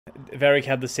Varric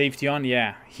had the safety on.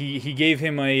 Yeah, he gave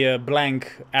him a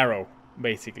blank arrow,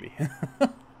 basically.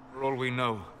 For all we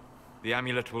know, the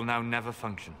amulet will now never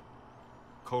function.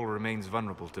 Cole remains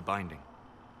vulnerable to binding.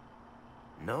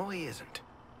 No, he isn't.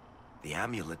 The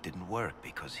amulet didn't work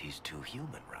because he's too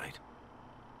human, right?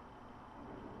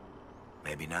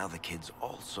 Maybe now the kid's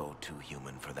also too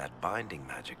human for that binding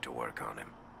magic to work on him.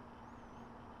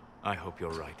 I hope you're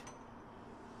right.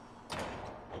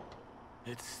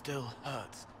 It still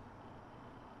hurts.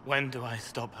 When do I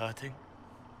stop hurting?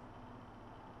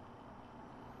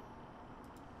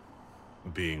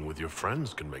 Being with your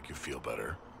friends can make you feel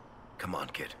better. Come on,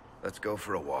 kid. Let's go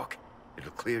for a walk.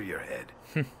 It'll clear your head.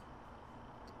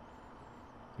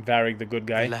 Varric, the good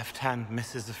guy. The left hand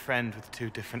misses a friend with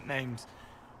 2 different names.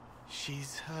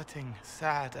 She's hurting,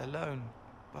 sad, alone,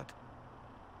 but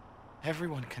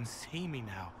everyone can see me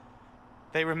now.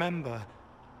 They remember.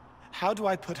 How do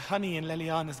I put honey in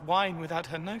Leliana's wine without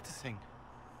her noticing?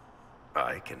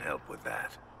 I can help with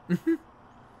that.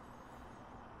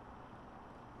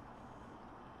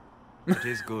 It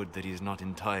is good that he's not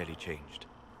entirely changed.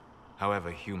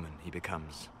 However human he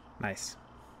becomes. Nice.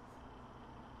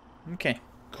 Okay,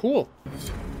 cool.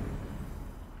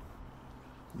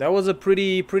 That was a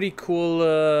pretty cool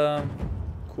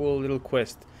cool little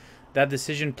quest. That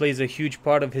decision plays a huge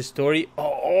part of his story.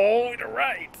 Oh, you're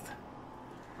right.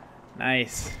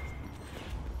 Nice.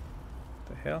 What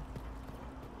the hell?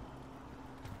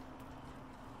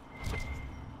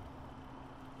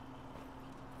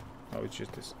 Oh, it's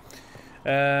just this.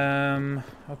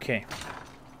 Okay.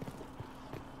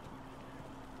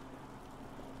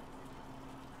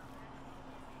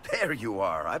 There you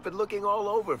are. I've been looking all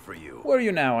over for you. Where are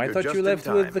you now? I You're thought just you in left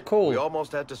time. with the coal. We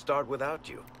almost had to start without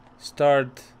you.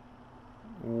 Start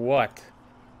what?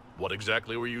 What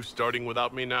exactly were you starting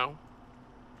without me now?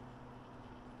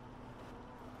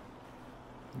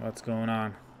 What's going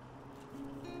on?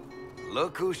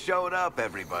 Look who showed up,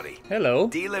 everybody. Hello.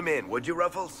 Deal him in, would you,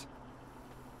 Ruffles?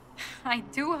 I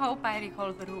do hope I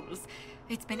recall the rules.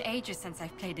 It's been ages since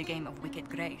I've played a game of Wicked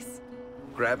Grace.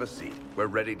 Grab a seat. We're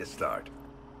ready to start.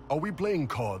 Are we playing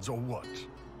cards or what?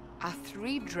 Are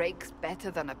 3 drakes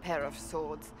better than a pair of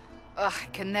swords? Ugh, I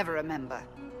can never remember.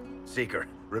 Seeker,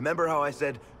 remember how I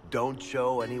said, don't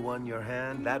show anyone your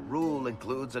hand? That rule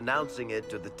includes announcing it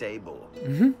to the table.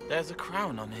 There's a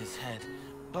crown on his head,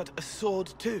 but a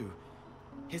sword too.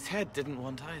 His head didn't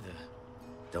want either.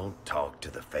 Don't talk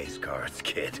to the face cards,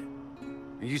 kid.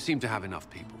 You seem to have enough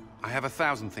people. I have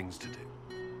 1,000 things to do.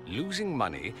 Losing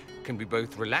money can be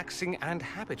both relaxing and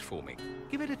habit-forming.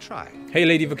 Give it a try. Hey,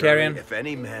 Lady Vicarian. If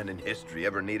any man in history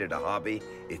ever needed a hobby,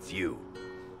 it's you.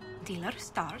 Dealer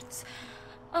starts.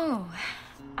 Oh,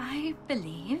 I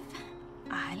believe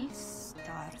I'll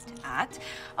start at...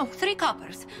 Oh, 3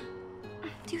 coppers.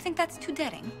 Do you think that's too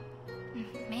daring?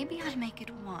 Maybe I'll make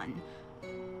it 1.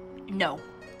 No.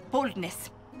 Boldness.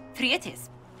 3 it is.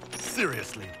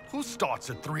 Seriously, who starts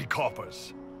at 3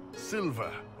 coppers?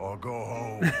 Silver or go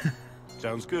home.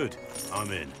 Sounds good.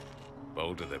 I'm in.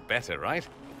 Bolder the better, right?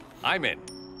 I'm in.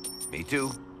 Me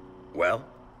too. Well,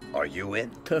 are you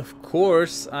in? Of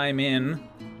course I'm in.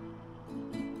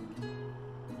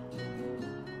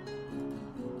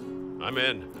 I'm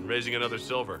in, and raising another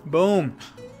silver. Boom.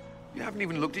 You haven't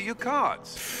even looked at your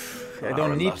cards. I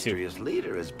don't need to. Our illustrious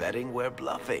leader is betting we're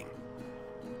bluffing.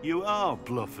 You are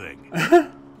bluffing.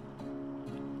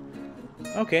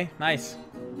 Okay, nice.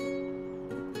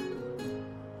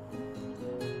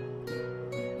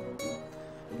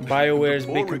 BioWare's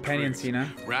big companion scene, huh?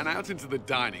 Ran out into the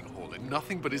dining hall in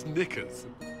nothing but his knickers.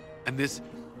 And this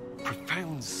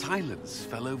profound silence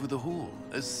fell over the hall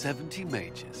as 70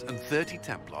 mages and 30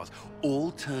 templars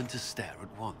all turned to stare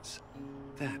at once.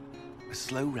 Then, a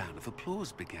slow round of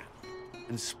applause began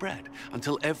and spread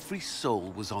until every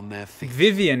soul was on their feet.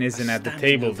 Vivian isn't at the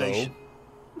table, ovation.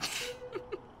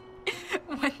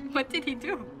 What did he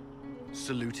do?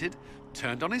 Saluted,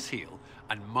 turned on his heel,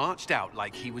 and marched out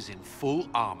like he was in full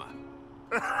armor.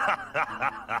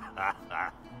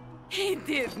 He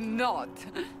did not.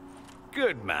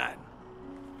 Good man.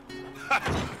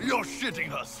 You're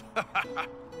shitting us.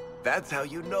 That's how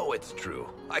you know it's true.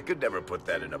 I could never put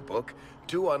that in a book.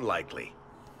 Too unlikely.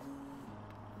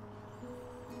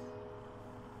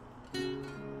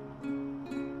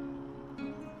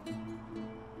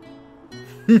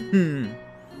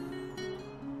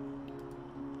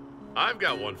 I've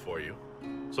got one for you.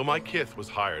 So my kith was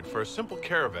hired for a simple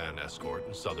caravan escort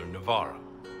in southern Navarra.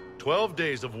 12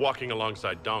 days of walking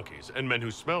alongside donkeys and men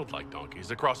who smelled like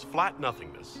donkeys across flat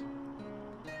nothingness.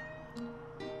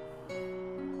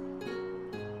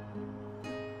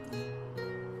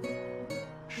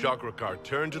 Shakrakar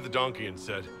turned to the donkey and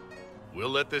said,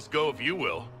 "We'll let this go if you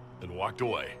will," and walked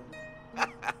away.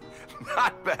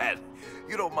 Not bad.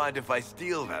 You don't mind if I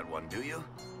steal that one, do you?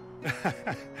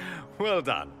 Well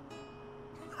done.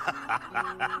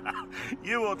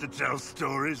 You ought to tell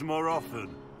stories more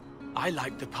often. I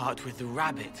like the part with the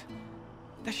rabbit.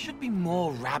 There should be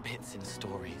more rabbits in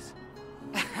stories.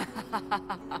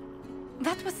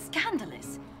 That was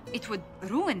scandalous. It would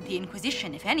ruin the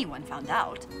Inquisition if anyone found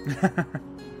out.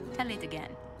 Tell it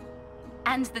again.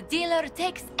 And the dealer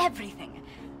takes everything.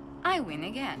 I win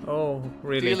again. Oh,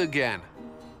 really? Deal again.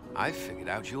 I've figured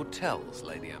out your tells,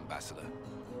 Lady Ambassador.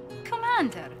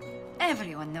 Commander,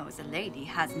 everyone knows a lady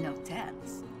has no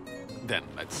tells. Then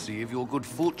let's see if your good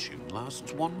fortune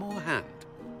lasts one more hand.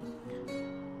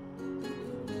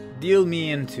 Deal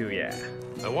me in too, yeah.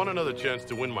 I want another chance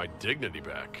to win my dignity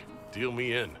back. Deal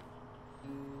me in.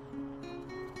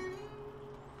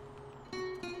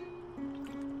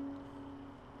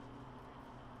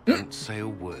 Don't say a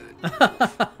word.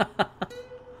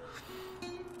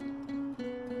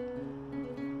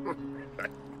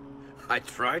 I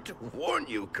tried to warn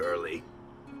you, Curly.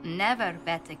 Never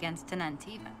bet against an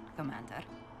Antivan, Commander.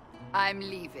 I'm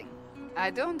leaving. I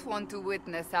don't want to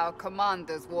witness our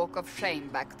commander's walk of shame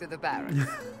back to the barracks.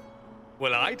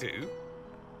 Well, I do.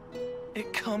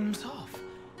 It comes off.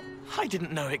 I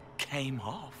didn't know it came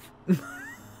off.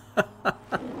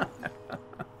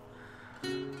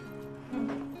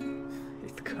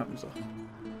 It comes off.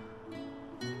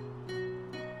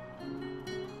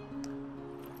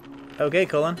 Okay,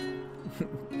 Colin.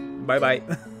 Bye-bye.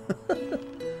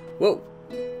 Whoa.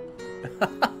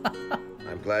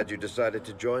 I'm glad you decided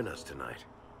to join us tonight.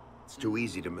 It's too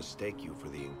easy to mistake you for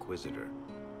the Inquisitor.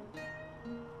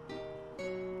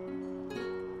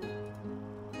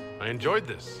 I enjoyed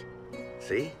this.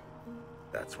 See?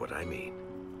 That's what I mean.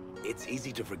 It's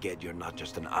easy to forget you're not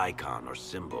just an icon or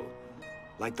symbol.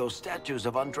 Like those statues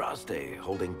of Andraste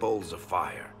holding bowls of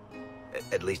fire.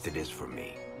 At least it is for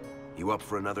me. You up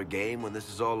for another game when this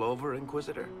is all over,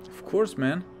 Inquisitor? Of course,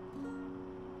 man.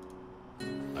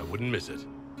 I wouldn't miss it.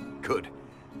 Good.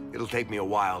 It'll take me a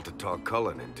while to talk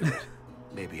Cullen into it.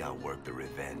 Maybe I'll work the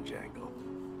revenge angle.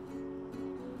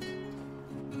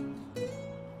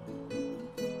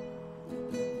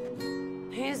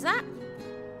 Who's that?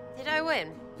 Did I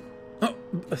win?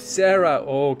 Sarah.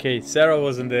 Oh, okay, Sarah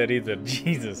wasn't there either.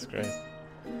 Jesus Christ.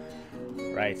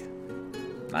 Right.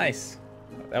 Nice.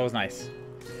 That was nice.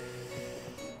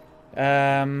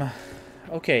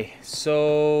 Okay,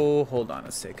 so hold on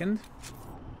a second.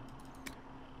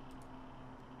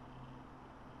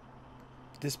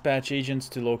 Dispatch agents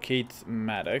to locate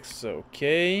Maddox.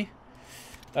 Okay.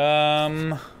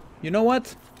 You know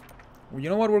what? You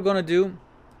know what we're gonna do?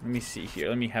 Let me see here.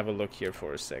 Let me have a look here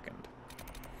for a second.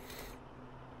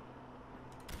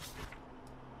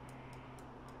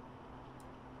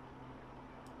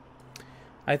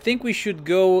 I think we should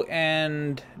go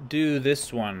and do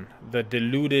this one, the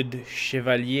deluded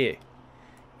chevalier,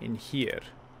 in here.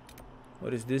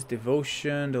 What is this?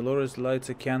 Devotion. Dolores lights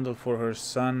a candle for her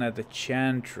son at the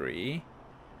chantry.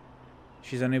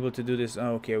 She's unable to do this.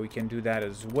 Oh, okay, we can do that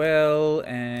as well.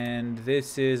 And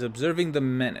this is observing the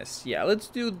menace. Yeah, let's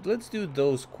do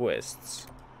those quests.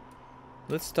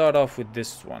 Let's start off with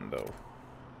this one though.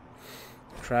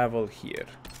 Travel here.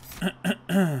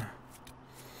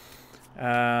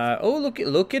 Oh, look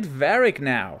at Varric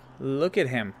now. Look at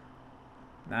him.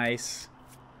 Nice.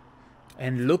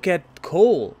 And look at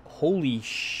Cole. Holy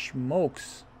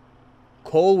smokes.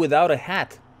 Cole without a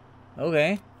hat.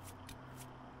 Okay.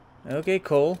 Okay,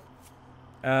 Cole.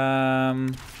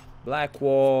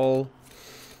 Blackwall.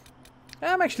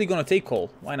 I'm actually gonna take Cole.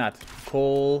 Why not?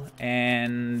 Cole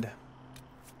and...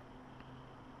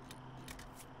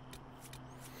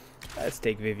 let's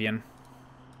take Vivian.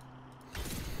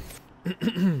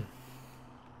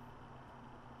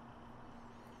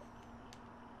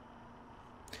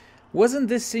 Wasn't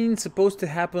this scene supposed to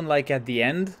happen like at the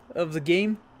end of the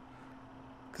game?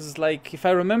 Because like, if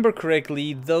I remember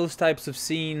correctly, those types of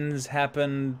scenes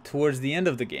happen towards the end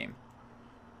of the game.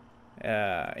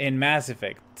 In Mass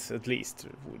Effect, at least.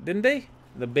 Didn't they?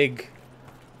 The big...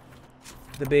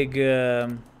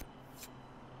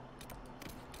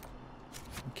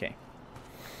 okay.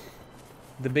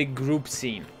 The big group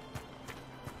scene.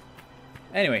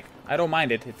 Anyway, I don't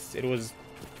mind it. It was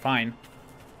fine.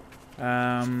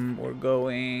 We're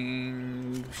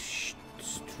going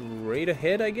straight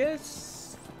ahead, I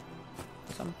guess?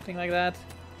 Something like that.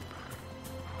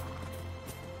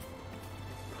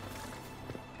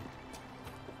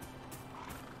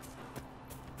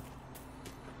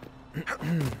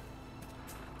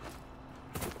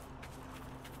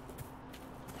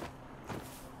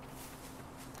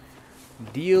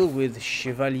 Deal with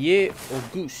Chevalier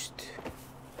Auguste.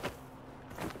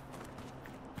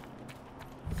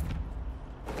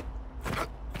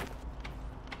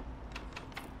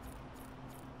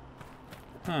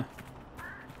 Huh.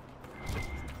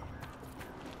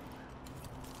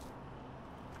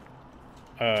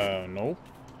 No.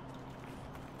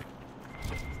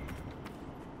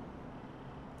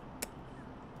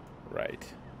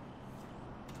 Right.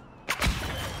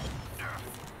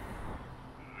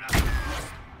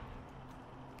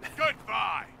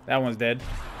 Goodbye. That one's dead.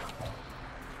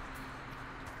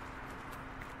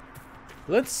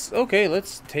 Let's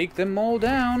take them all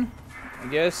down, I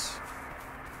guess.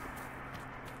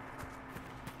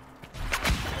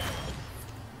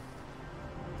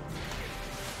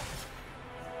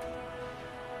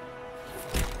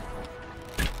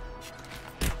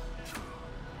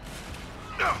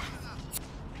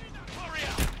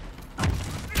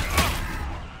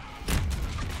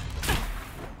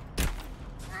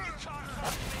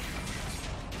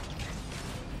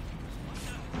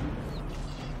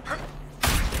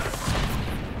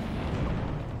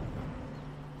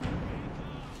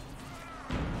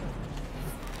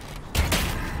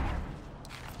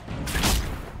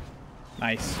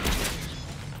 Nice.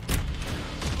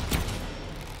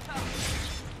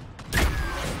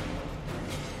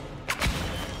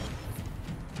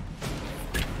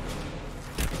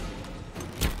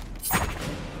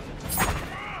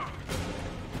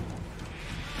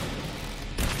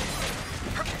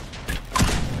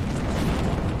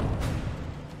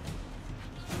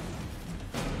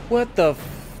 What the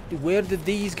where did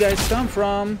these guys come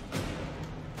from?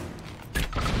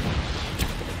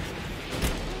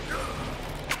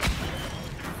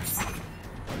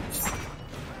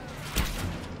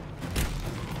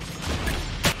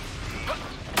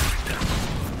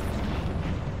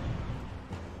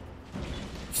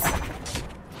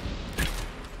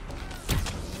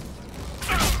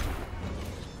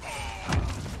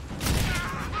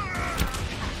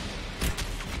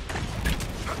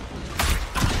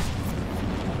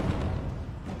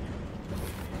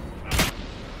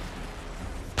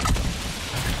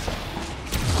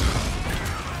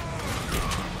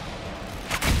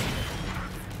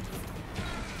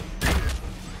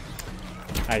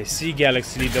 I see,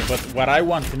 Galaxy Leader, but what I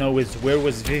want to know is where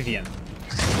was Vivian?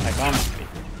 Like, honestly.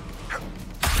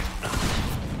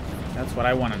 That's what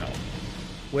I want to know.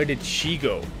 Where did she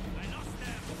go?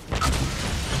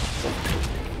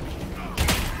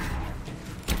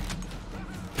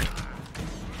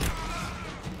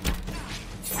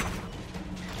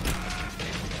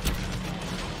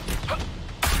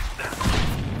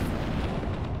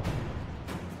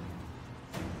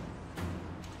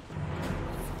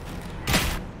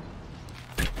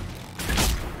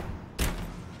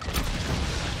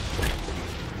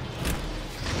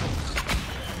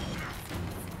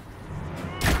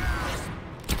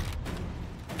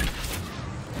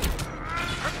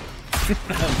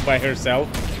 By herself,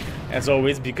 as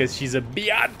always, because she's a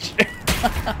biatch.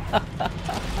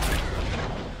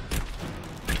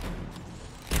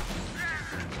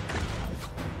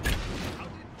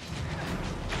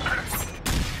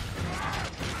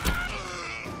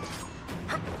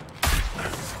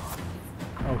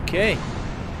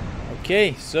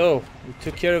 Okay, so we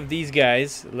took care of these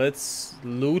guys. Let's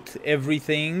loot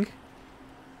everything.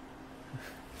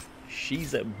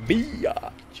 She's a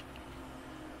biatch.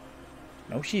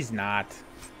 No, she's not.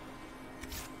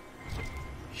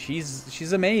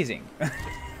 She's amazing.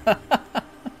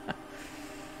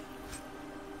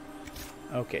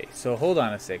 Okay, so hold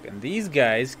on a second. These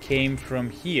guys came from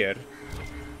here.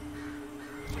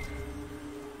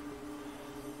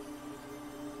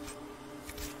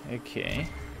 Okay.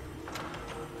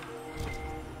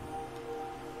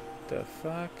 The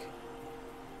fuck?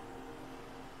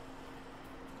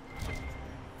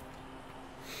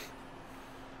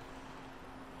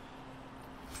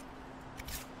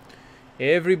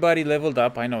 Everybody leveled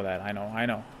up. I know that. I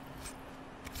know.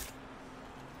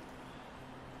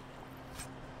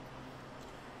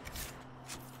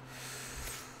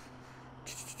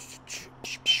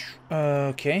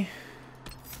 Okay.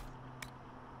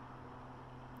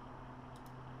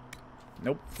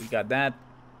 Nope, we got that.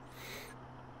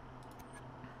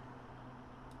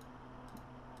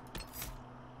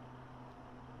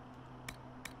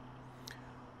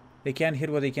 They can't hit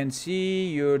what they can see.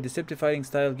 Your deceptive fighting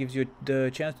style gives you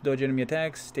the chance to dodge enemy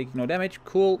attacks, taking no damage.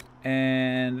 Cool.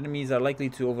 And enemies are likely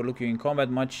to overlook you in combat,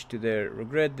 much to their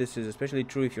regret. This is especially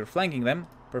true if you're flanking them.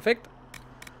 Perfect.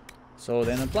 So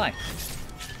then apply.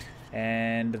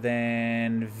 And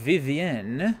then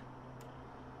Vivian.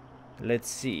 Let's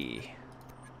see.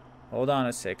 Hold on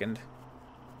a second.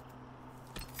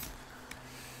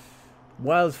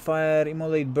 Wildfire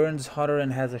Immolate burns hotter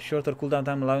and has a shorter cooldown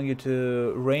time, allowing you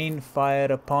to rain fire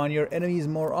upon your enemies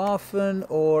more often.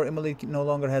 Or Immolate no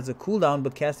longer has a cooldown,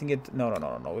 but casting it... No.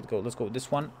 Let's go with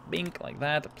this one. Bink, like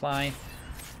that. Apply.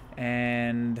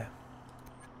 And...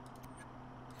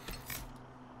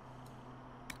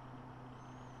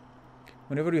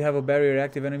 whenever you have a barrier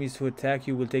active, enemies who attack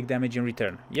you will take damage in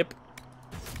return. Yep.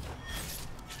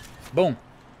 Boom.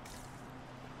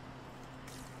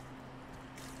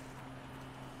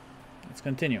 Let's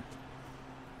continue.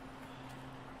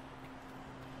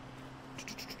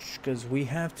 Because we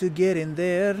have to get in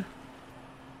there.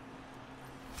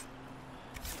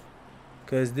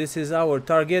 Because this is our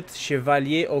target.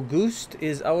 Chevalier Auguste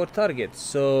is our target.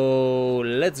 So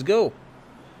let's go.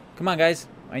 Come on, guys.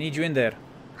 I need you in there.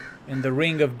 In the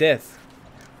ring of death.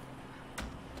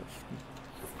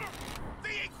 The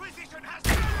Inquisition has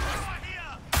power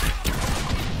here.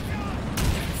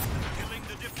 Killing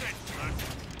the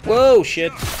defense. Whoa,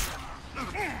 shit.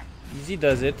 Easy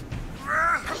does it.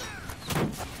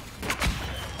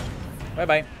 Bye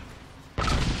bye.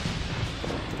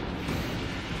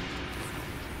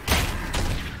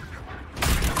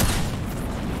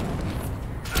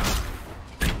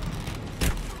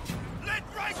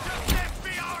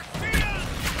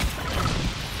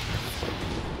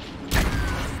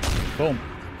 Boom.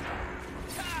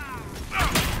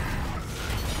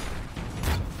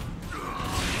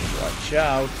 Watch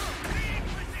out.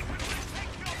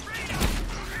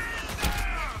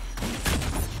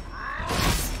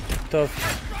 Tough.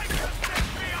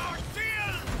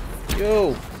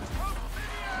 Yo.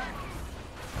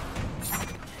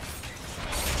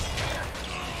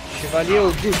 Chevalier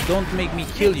Auguste, don't make me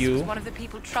kill you. One of the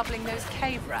people troubling those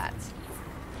cave rats.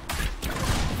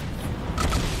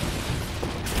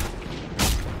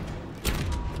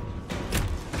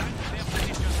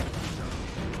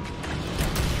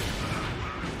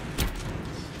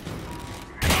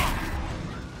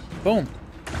 Boom.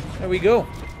 There we go.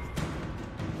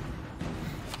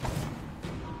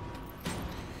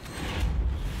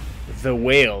 The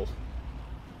Whale.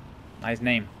 Nice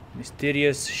name.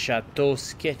 Mysterious Chateau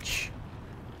Sketch.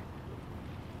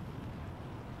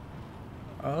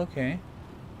 Okay.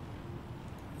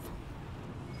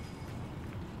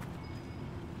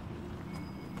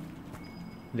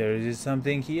 There is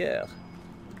something here.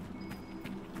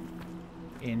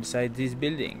 Inside this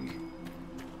building.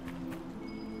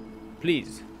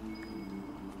 Please.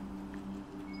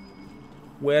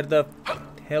 Where the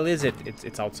hell is it?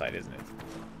 It's outside, isn't it?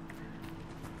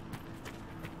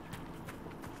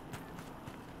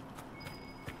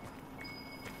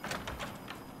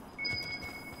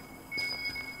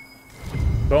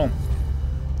 Boom.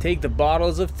 Take the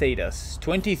bottles of Thedas.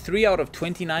 23 out of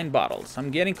 29 bottles. I'm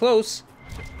getting close.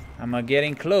 I'm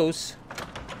getting close.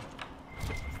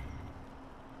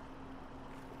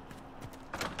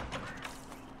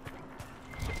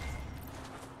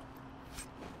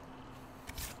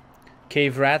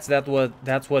 Cave rats,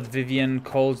 that's what Vivian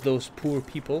calls those poor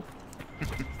people.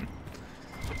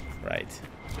 Right.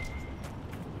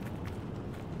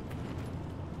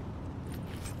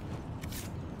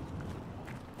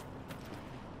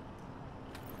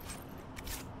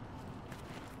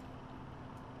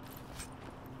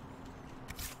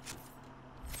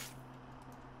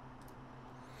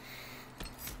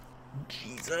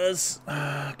 Jesus.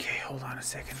 Okay, hold on a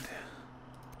second.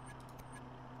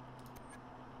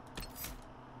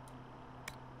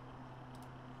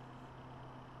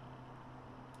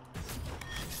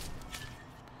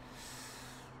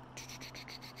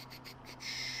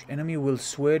 Enemy will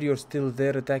swear you're still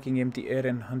there, attacking empty air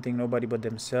and hunting nobody but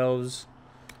themselves.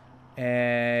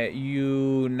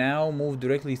 You now move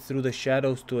directly through the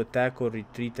shadows to attack or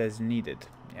retreat as needed.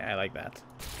 Yeah, I like that.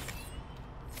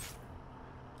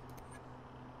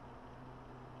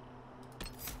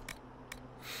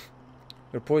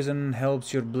 Your poison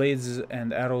helps your blades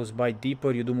and arrows bite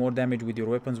deeper. You do more damage with your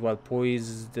weapons while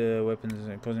poised poison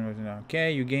weapons.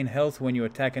 Okay, you gain health when you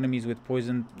attack enemies with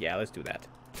poison. Yeah, let's do that.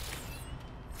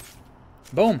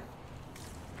 Boom.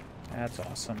 That's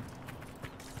awesome.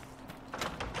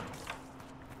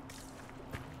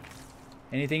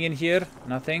 Anything in here?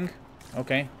 Nothing?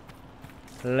 Okay.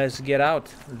 Let's get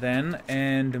out then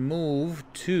and move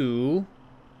to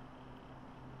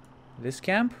this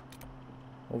camp.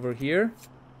 Over here.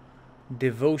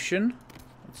 Devotion.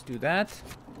 Let's do that.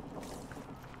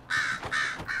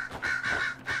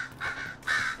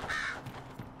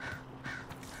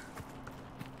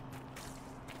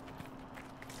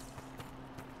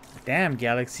 Damn,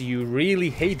 Galaxy, you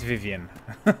really hate Vivian.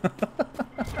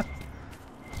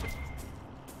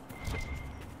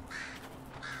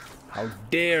 How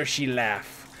dare she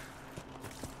laugh?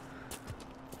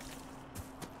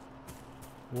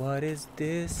 What is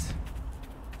this?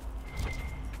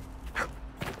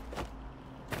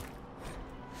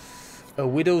 A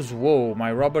widow's woe.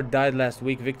 My Robert died last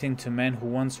week, victim to men who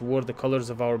once wore the colors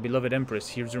of our beloved Empress.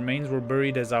 His remains were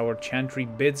buried as our chantry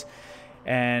bids,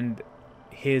 and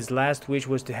his last wish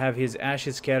was to have his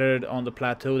ashes scattered on the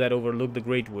plateau that overlooked the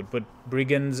Great Wood. But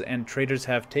brigands and traitors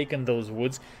have taken those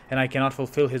woods, and I cannot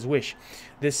fulfill his wish.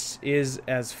 This is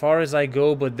as far as I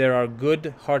go, but there are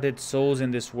good-hearted souls in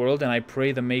this world, and I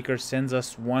pray the Maker sends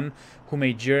us one who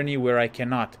may journey where I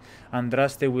cannot.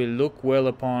 Andraste will look well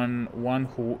upon one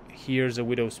who hears a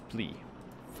widow's plea.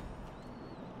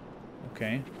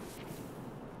 Okay.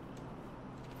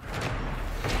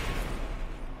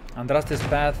 Andraste's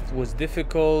path was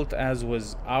difficult, as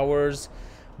was ours,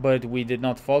 but we did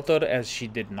not falter as she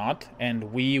did not,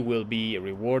 and we will be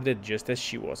rewarded just as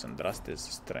she was. Andraste's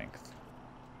strength.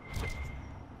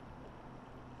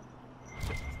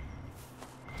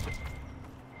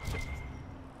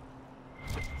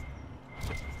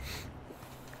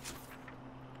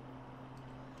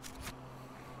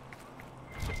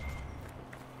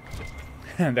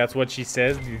 That's what she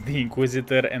says, the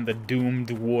Inquisitor and the doomed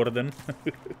Warden.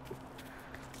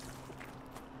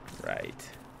 Right.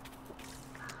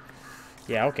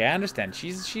 Yeah, okay, I understand.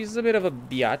 She's a bit of a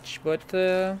biatch, but,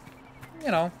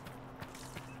 you know.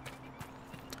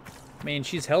 I mean,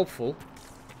 she's helpful.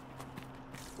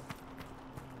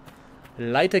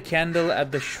 Light a candle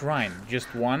at the shrine.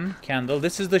 Just one candle.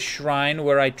 This is the shrine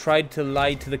where I tried to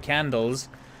light the candles,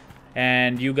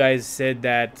 and you guys said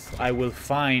that I will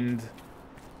find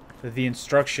the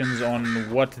instructions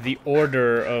on what the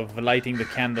order of lighting the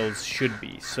candles should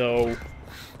be. So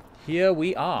here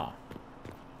we are.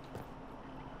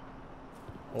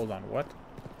 Hold on, what?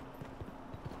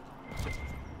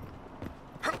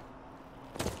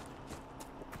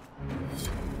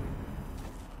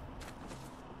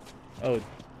 Oh,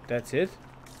 that's it?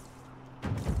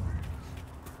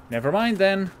 Never mind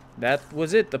then. That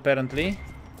was it, apparently.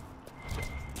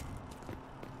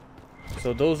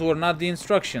 So those were not the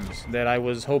instructions that I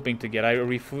was hoping to get. I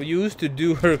refuse to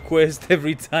do her quest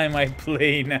every time I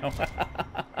play now.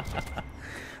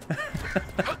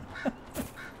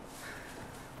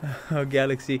 Oh,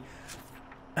 Galaxy.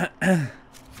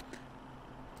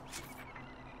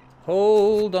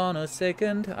 Hold on a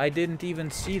second. I didn't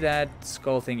even see that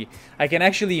skull thingy. I can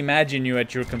actually imagine you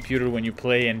at your computer when you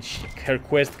play and her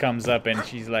quest comes up and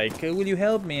she's like, will you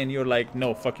help me? And you're like,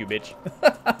 no, fuck you, bitch.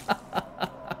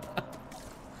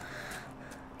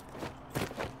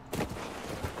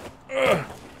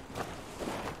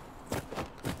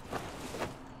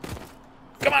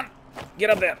 Come on, get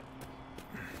up there.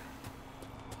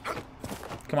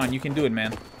 Come on, you can do it,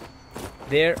 man.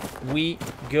 There we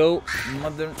go,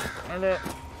 mother.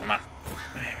 Come on.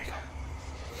 There we go.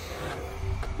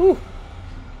 Whew.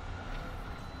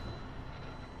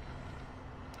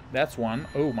 That's one.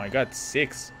 Oh my god,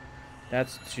 6.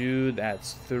 That's 2.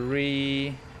 That's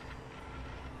 3.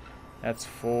 That's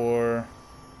 4.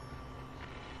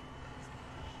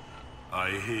 I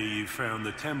hear you found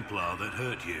the Templar that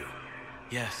hurt you.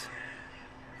 Yes.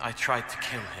 I tried to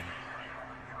kill him.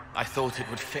 I thought it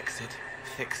would fix it.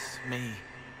 Fix me.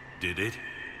 Did it?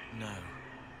 No.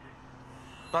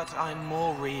 But I'm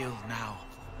more real now.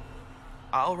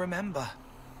 I'll remember.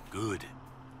 Good.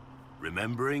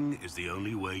 Remembering is the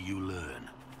only way you learn.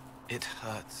 It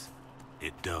hurts.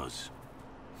 It does.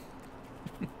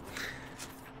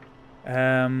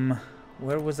 Where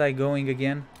was I going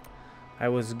again? I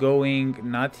was going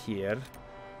not here.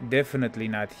 Definitely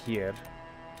not here.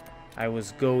 I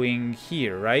was going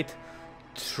here, right?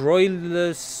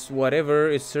 Troilus, whatever,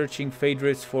 is searching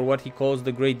Phaedrus for what he calls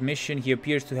the Great Mission. He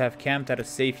appears to have camped at a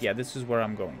safe... Yeah, this is where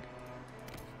I'm going.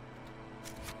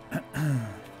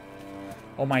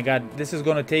 Oh my god, this is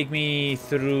gonna take me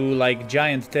through, like,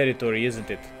 giant territory, isn't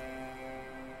it?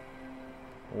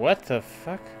 What the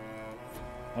fuck?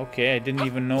 Okay, I didn't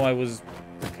even know I was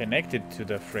connected to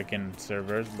the frickin'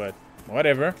 servers, but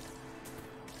whatever.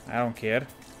 I don't care.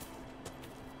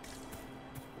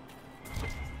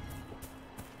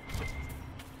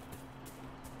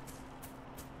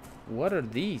 What are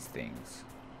these things?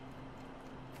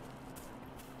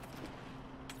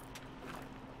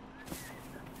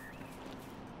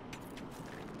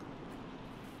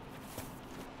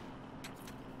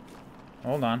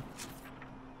 Hold on.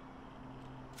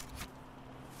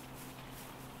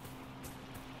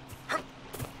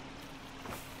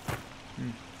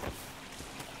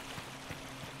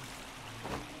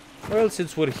 Well,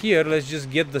 since we're here, let's just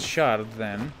get the shard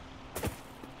then.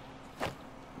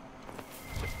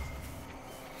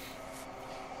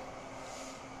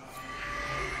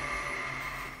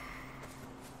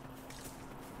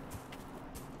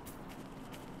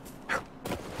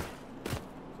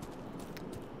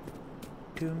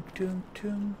 Tum tum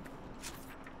tum.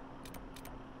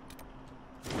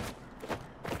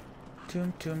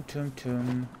 Tum tum tum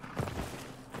tum.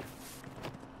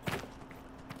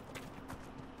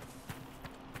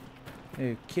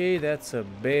 Okay, that's a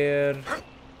bear.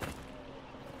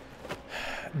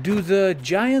 Do the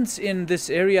giants in this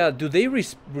area, do they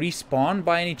respawn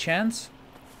by any chance?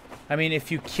 I mean, if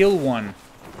you kill one,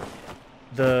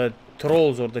 the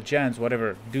trolls or the giants,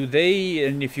 whatever, do they,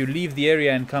 and if you leave the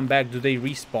area and come back, do they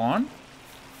respawn?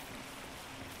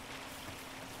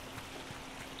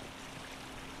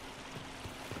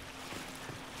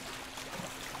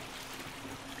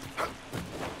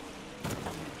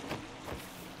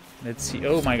 Let's see.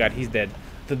 Oh my god, he's dead.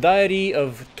 The Diary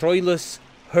of Troilus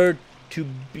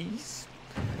Hertubis.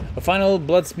 A final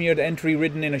blood-smeared entry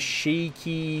written in a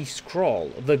shaky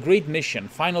scrawl. The Great Mission.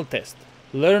 Final test.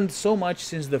 Learned so much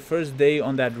since the first day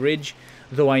on that ridge,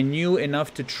 though I knew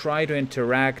enough to try to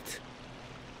interact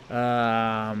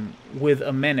with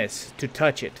a menace, to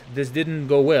touch it. This didn't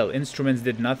go well. Instruments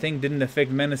did nothing, didn't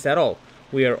affect menace at all.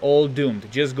 We are all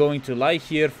doomed. Just going to lie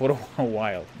here for a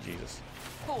while. Jesus.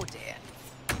 Oh dear.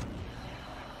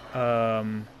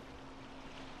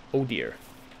 Oh dear.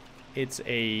 It's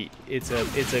a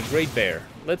great bear.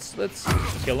 Let's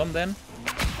kill him then.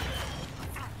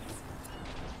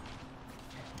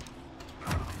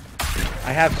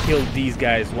 I have killed these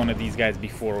guys, one of these guys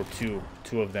before, or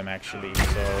two of them actually,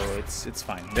 so it's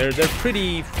fine. They're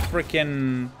pretty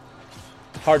freaking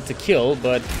hard to kill,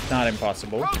 but not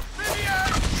impossible.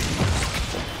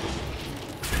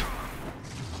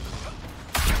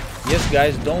 Yes,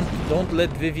 guys, don't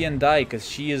let Vivian die, because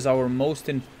she is our most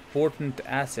important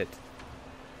asset.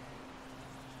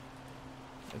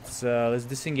 Let's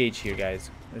disengage here, guys.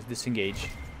 Let's disengage.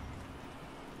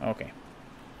 Okay.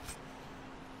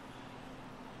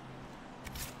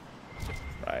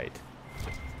 Right.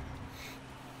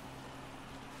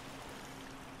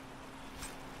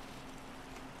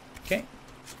 Okay.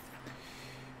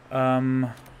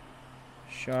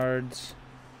 Shards.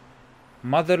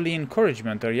 Motherly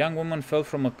encouragement. A young woman fell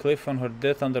from a cliff on her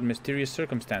death under mysterious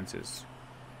circumstances.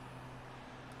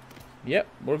 Yep,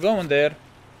 we're going there.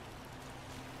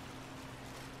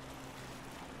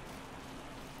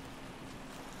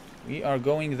 We are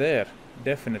going there,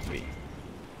 definitely.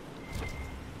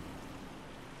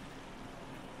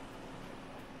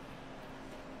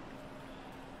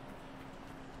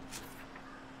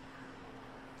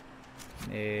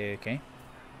 Okay.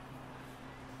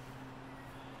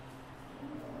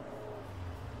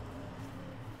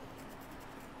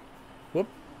 Whoop.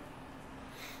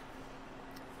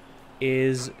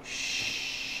 Is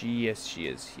she? Yes, she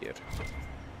is here.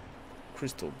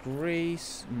 Crystal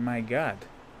Grace. My god.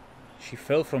 She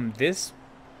fell from this.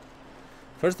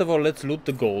 First of all, let's loot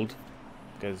the gold.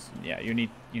 Because, yeah, you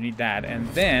need that. And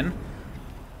then,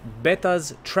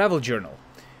 Beta's travel journal.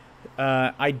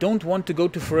 I don't want to go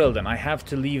to Ferelden. I have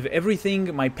to leave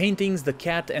everything, my paintings, the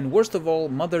cat, and worst of all,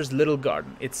 Mother's little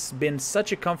garden. It's been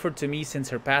such a comfort to me since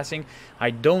her passing. I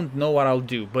don't know what I'll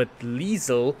do, but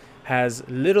Liesel has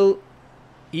little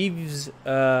Eve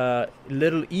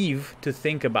to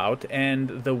think about,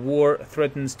 and the war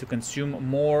threatens to consume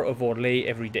more of Orlais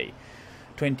every day.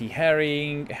 20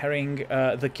 herring.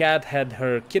 The cat had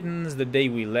her kittens the day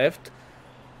we left.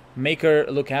 Make her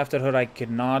look after her. I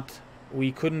could not.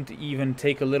 We couldn't even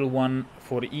take a little one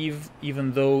for Eve,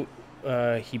 even though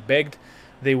he begged.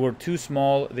 They were too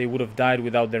small. They would have died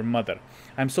without their mother.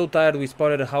 I'm so tired. We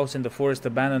spotted a house in the forest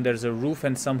abandoned. There's a roof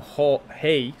and some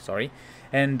hay. Sorry.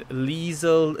 And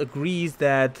Liesel agrees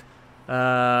that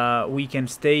we can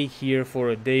stay here for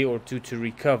a day or two to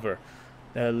recover.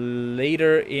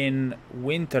 Later in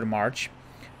Winter March,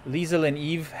 Liesel and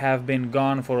Eve have been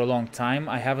gone for a long time.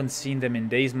 I haven't seen them in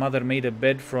days. Mother made a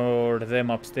bed for them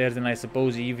upstairs, and I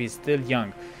suppose Eve is still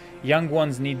young. Young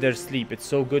ones need their sleep. It's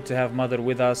so good to have Mother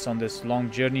with us on this long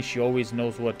journey. She always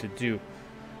knows what to do.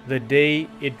 The day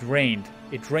it rained.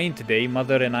 It rained today.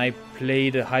 Mother and I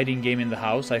played a hiding game in the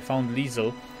house. I found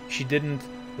Liesel. She didn't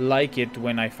like it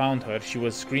when I found her. She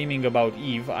was screaming about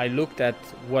Eve. I looked at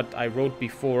what I wrote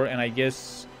before, and I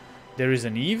guess there is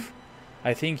an Eve?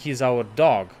 I think he's our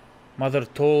dog. Mother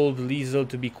told Liesel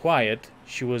to be quiet.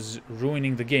 She was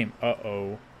ruining the game.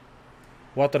 Uh-oh.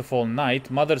 Waterfall night.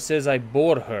 Mother says I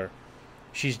bore her.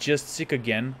 She's just sick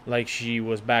again, like she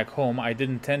was back home. I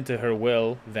didn't tend to her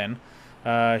well then.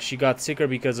 She got sicker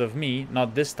because of me.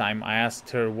 Not this time. I asked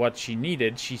her what she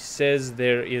needed. She says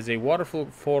there is a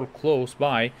waterfall close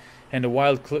by, and a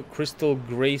wild crystal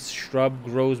grace shrub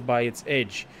grows by its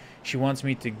edge. She wants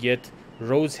me to get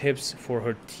rose hips for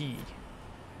her tea.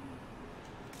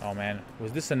 Oh man,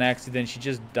 was this an accident? She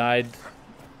just died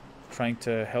trying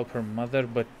to help her mother,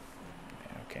 but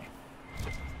okay.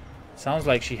 Sounds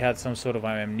like she had some sort of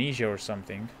amnesia or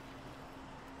something.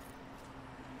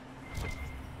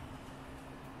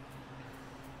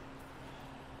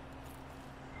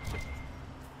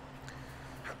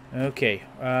 Okay,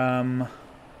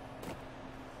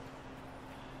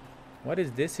 what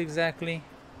is this exactly?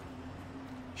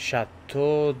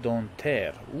 Chateau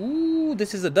d'Ontaire. Ooh,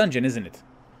 this is a dungeon, isn't it?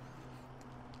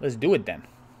 Let's do it then.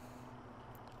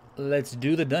 Let's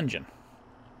do the dungeon.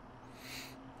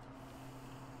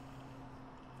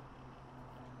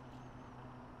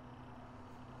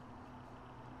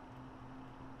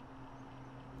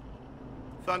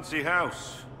 Fancy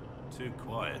house. Too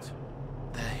quiet.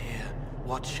 They're here,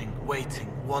 watching, waiting,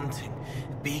 wanting.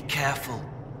 Be careful.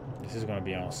 This is gonna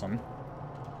be awesome.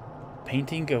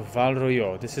 Painting of Val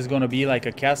Royaux. This is gonna be like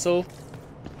a castle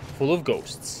full of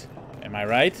ghosts. Am I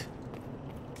right?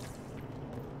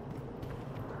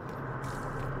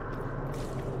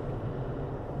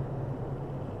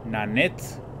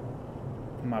 Nanette,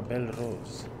 ma belle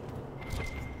rose.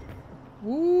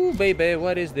 Ooh, baby,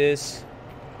 what is this?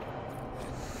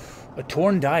 A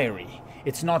torn diary.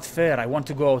 It's not fair. I want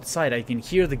to go outside. I can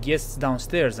hear the guests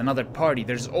downstairs. Another party.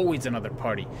 There's always another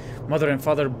party. Mother and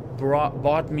father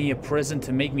bought me a present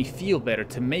to make me feel better,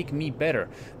 to make me better.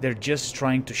 They're just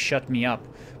trying to shut me up.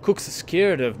 Cook's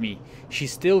scared of me. She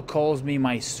still calls me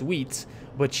my sweets,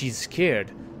 but she's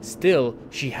scared. Still,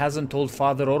 she hasn't told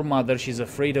father or mother she's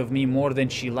afraid of me more than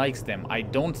she likes them. I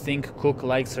don't think Cook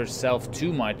likes herself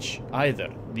too much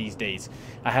either these days.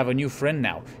 I have a new friend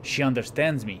now. She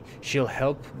understands me. She'll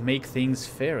help make things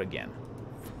fair again.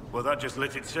 Well, that just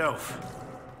lit itself.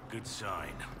 Good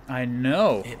sign. I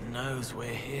know. It knows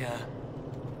we're here.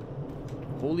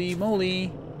 Holy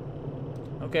moly.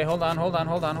 Okay, hold on. Hold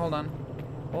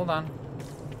on.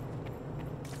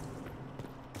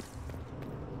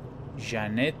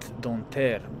 Jeannette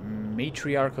d'Ontaire,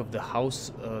 matriarch of the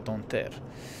house d'Ontaire.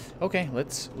 Okay,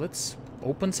 let's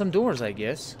open some doors, I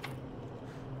guess.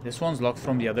 This one's locked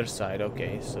from the other side.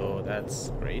 Okay, so that's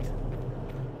great.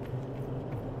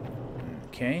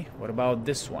 Okay, what about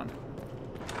this one?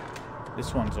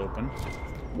 This one's open.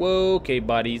 Whoa, okay,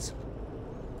 buddies.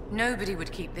 Nobody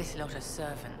would keep this lot as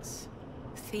servants.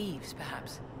 Thieves,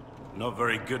 perhaps. Not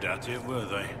very good at it, were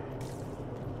they?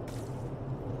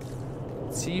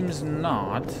 Seems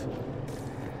not.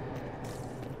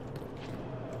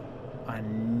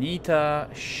 Anita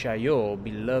Chaillot,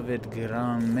 beloved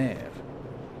grand-mère.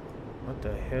 What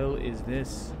the hell is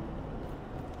this?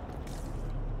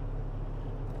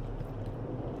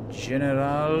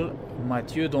 General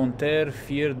Mathieu d'Ontaire,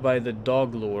 feared by the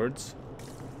Dog Lords.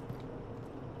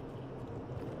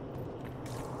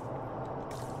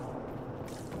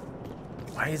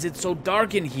 Why is it so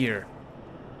dark in here?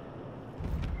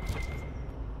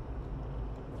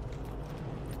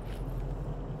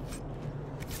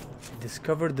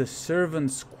 Discovered the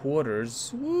servants'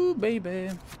 quarters. Woo, baby.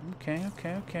 Okay.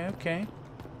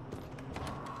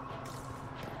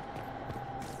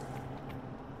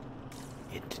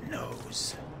 It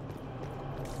knows.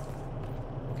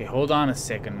 Okay, hold on a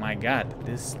second. My God,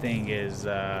 this thing is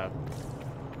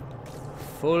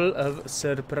full of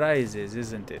surprises,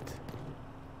 isn't it?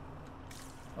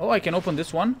 Oh, I can open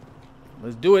this one.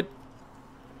 Let's do it.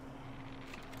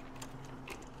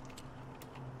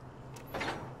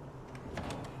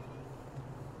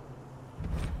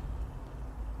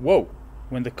 Whoa.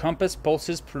 When the compass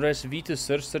pulses, press V to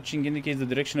search. Searching indicates the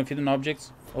direction of hidden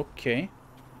objects. Okay.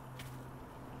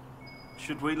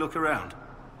 Should we look around?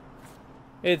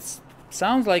 It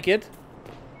sounds like it.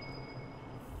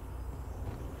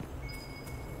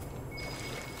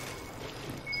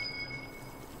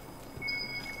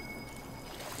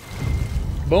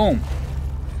 Boom.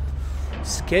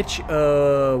 Sketch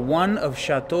 1 of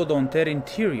Chateau d'Ontaire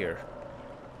interior.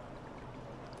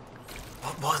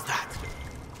 What was that?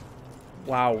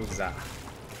 Wowza.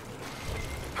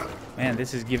 Man,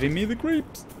 this is giving me the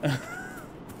creeps.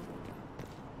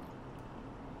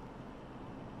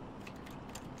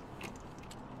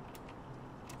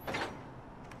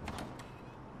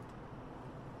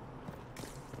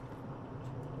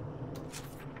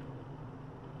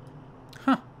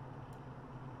 Huh.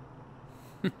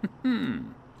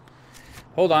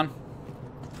 Hold on.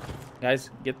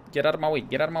 Guys, get out of my way.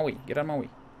 Get out of my way.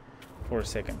 For a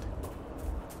second.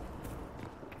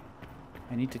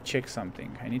 I need to check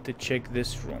something. I need to check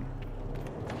this room.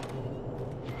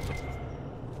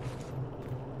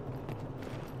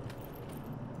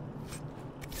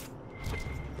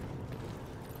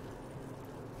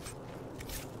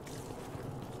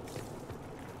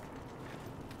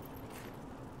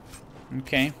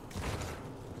 Okay.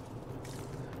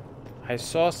 I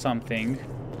saw something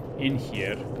in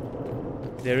here.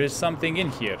 There is something in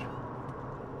here.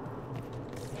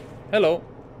 Hello.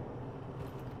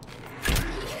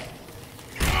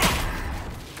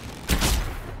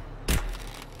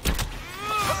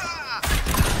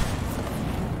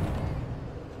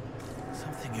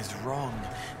 Something is wrong.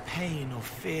 Pain or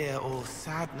fear or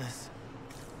sadness.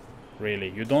 Really?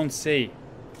 You don't say.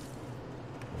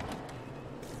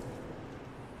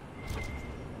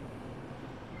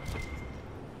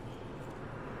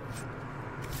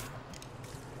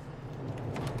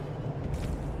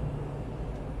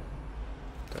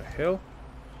 Hill.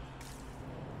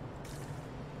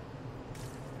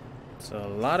 It's a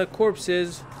lot of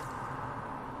corpses.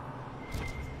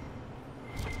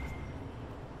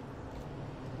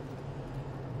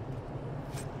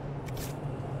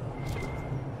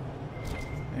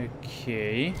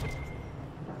 Okay.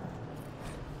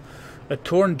 A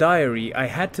torn diary. I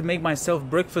had to make myself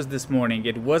breakfast this morning.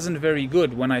 It wasn't very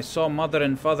good. When I saw Mother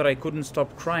and Father, I couldn't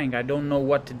stop crying. I don't know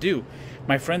what to do.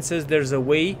 My friend says there's a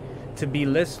way to be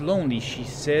less lonely. She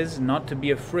says not to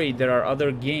be afraid. There are other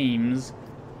games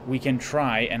we can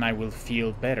try and I will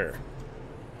feel better.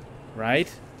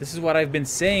 Right? This is what I've been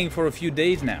saying for a few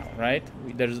days now, right?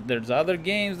 There's other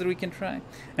games that we can try.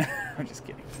 I'm just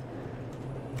kidding.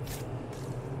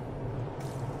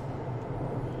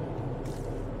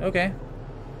 Okay.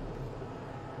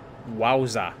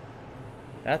 Wowza.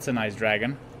 That's a nice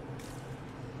dragon.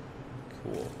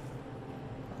 Cool.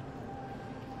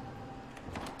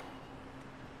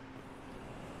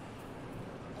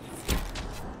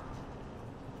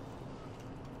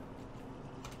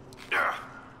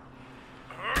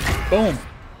 Boom!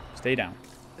 Stay down.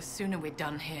 The sooner we're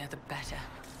done here, the better.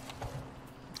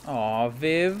 Aw,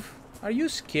 Viv. Are you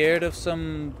scared of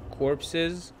some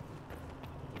corpses?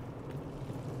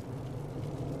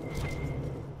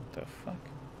 The fuck?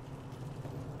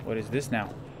 What is this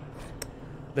now?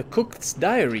 The cook's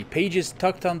diary. Pages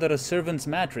tucked under a servant's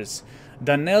mattress.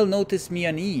 Danielle noticed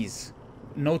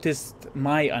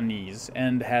my unease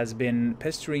and has been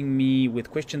pestering me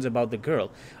with questions about the girl.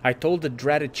 I told the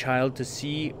dratted child to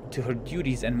see to her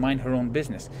duties and mind her own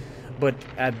business. But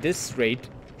at this rate,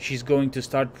 she's going to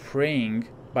start praying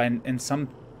and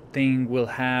something will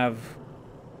have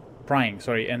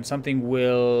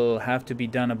to be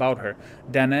done about her.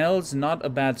 Danielle's not a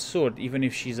bad sort, even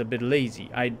if she's a bit lazy.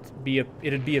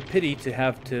 It'd be a pity to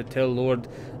have to tell Lord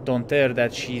Donter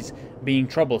that she's being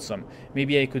troublesome.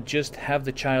 Maybe I could just have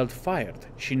the child fired.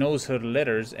 She knows her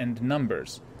letters and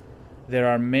numbers. There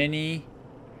are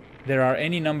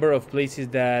any number of places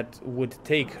that would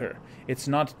take her. It's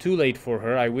not too late for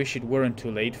her. I wish it weren't too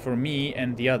late for me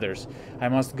and the others. I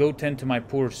must go tend to my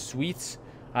poor sweets.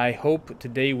 I hope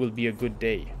today will be a good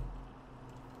day.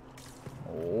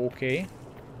 Okay.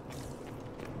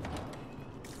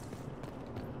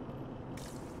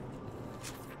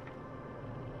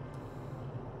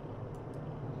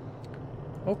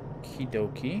 Okie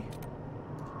dokie.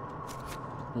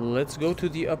 Let's go to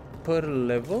the upper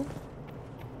level.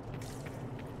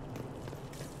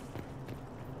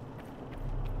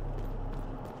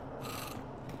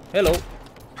 Hello.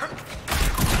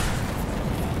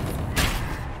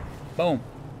 Boom.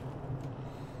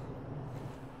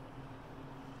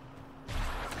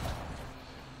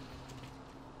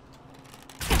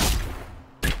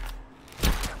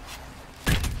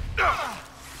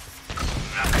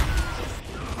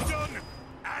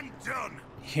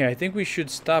 Yeah, I think we should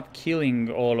stop killing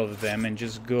all of them and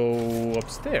just go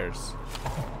upstairs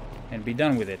and be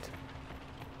done with it.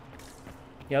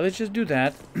 Yeah, let's just do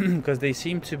that because they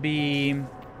seem to be...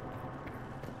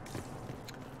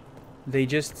 They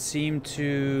just seem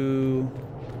to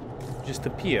just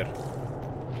appear.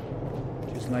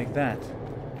 Just like that.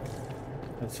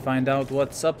 Let's find out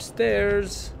what's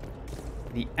upstairs.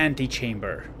 The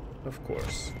antechamber, of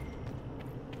course.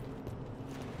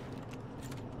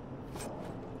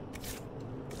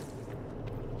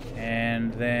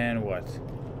 And then what?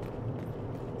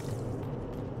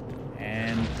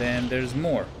 And then there's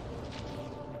more.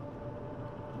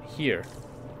 Here.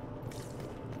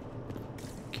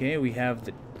 Okay, we have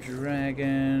the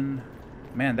dragon.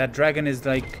 Man, that dragon is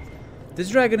like... This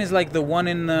dragon is like the one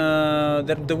in...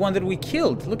 the one that we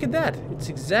killed. Look at that. It's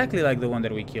exactly like the one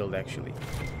that we killed, actually.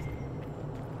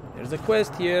 There's a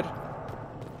quest here.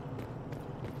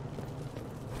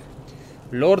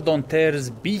 Lord Donter's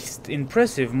beast.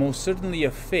 Impressive. Most certainly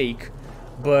a fake,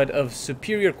 but of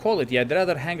superior quality. I'd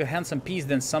rather hang a handsome piece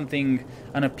than something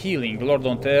unappealing. Lord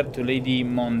Donter to Lady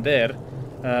Monder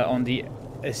on the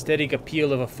aesthetic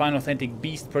appeal of a fine authentic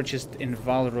beast purchased in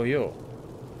Val Royeaux.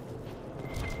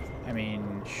 I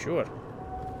mean, sure.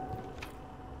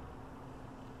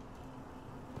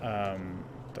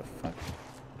 The fuck?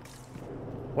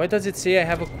 Why does it say I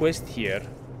have a quest here?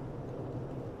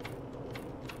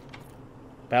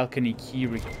 Balcony key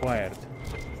required.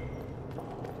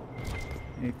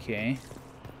 Okay.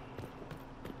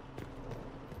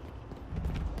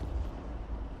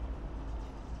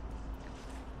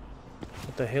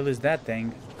 What the hell is that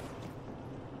thing?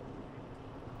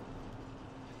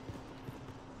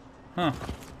 Huh.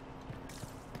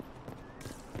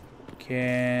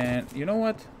 Can... You know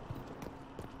what?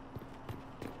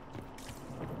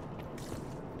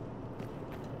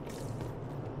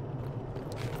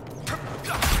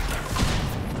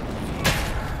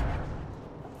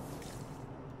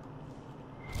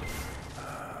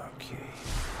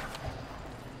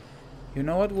 You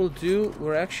know what we'll do?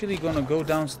 We're actually gonna go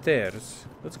downstairs.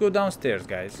 Let's go downstairs,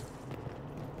 guys.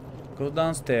 Go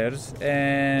downstairs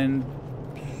and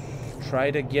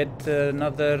try to get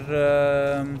another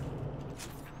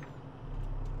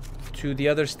to the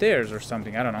other stairs or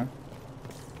something. I don't know.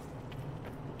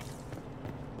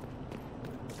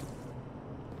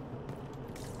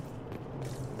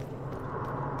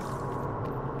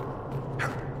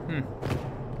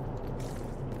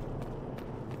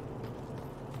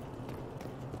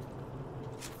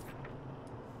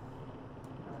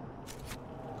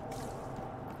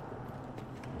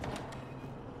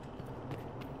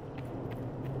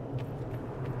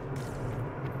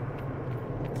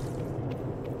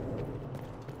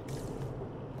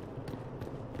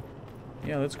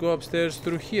 Yeah, let's go upstairs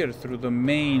through here, through the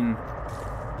main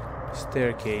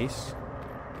staircase.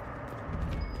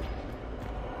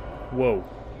 Whoa.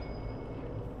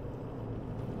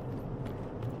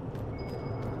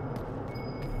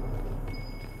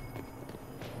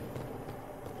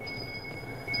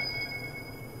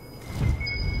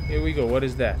 Here we go, what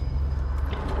is that?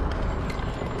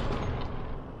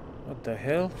 What the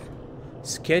hell?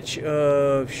 Sketch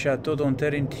of Chateau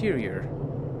d'Anter interior.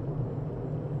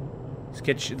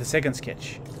 Sketch, the second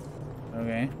sketch.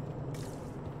 Okay.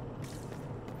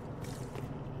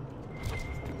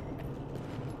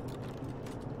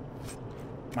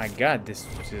 My god, this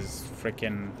is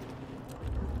freaking...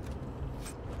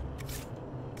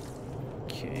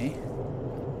 Okay.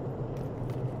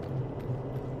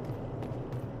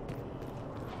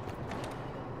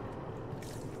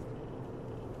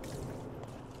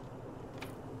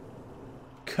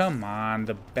 Come on,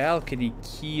 the balcony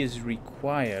key is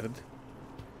required.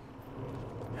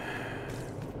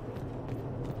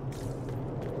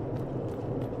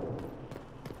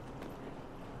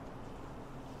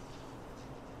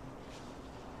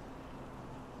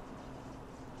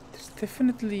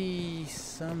 Definitely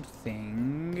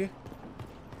something.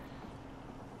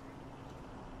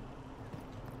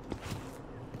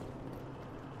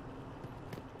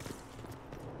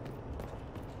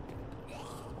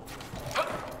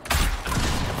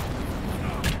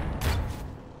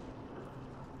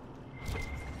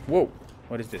 Whoa,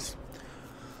 what is this?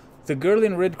 The girl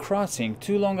in red crossing.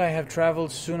 Too long I have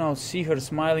traveled. Soon I'll see her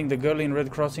smiling. The girl in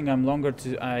red crossing. I am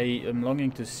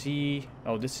longing to see.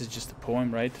 Oh, this is just a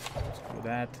poem, right? Let's do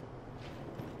that.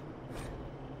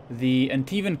 The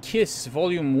Antivan Kiss,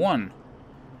 Volume 1.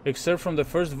 Excerpt from the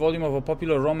first volume of a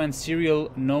popular romance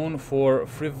serial known for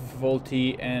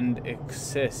frivolity and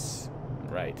excess.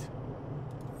 Right.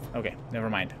 Okay, never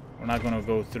mind. We're not gonna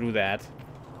go through that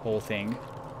whole thing.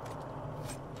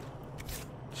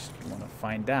 Just wanna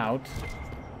find out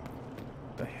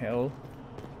what the hell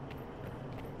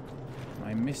am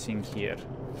I missing here.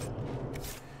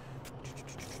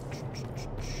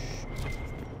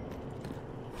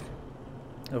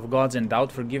 Of gods and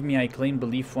doubt, forgive me, I claim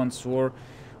belief once swore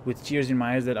with tears in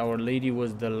my eyes that Our Lady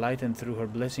was the light, and through her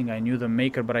blessing I knew the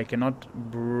Maker, but I cannot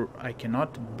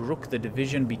brook the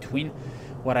division between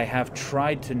what I have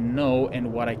tried to know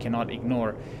and what I cannot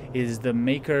ignore. Is the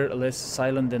Maker less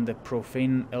silent than the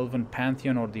profane elven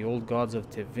pantheon or the old gods of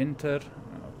Tevinter?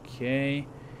 Okay.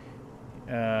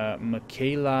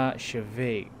 Michaela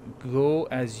Chevet, go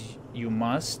as you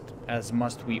must, as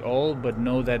must we all, but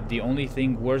know that the only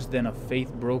thing worse than a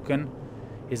faith broken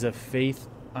is a faith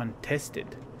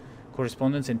untested.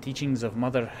 Correspondence and teachings of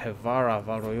Mother Hevara,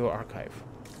 Valroyo Archive.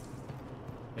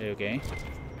 Okay.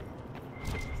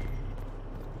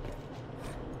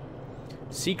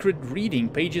 Secret reading.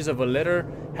 Pages of a letter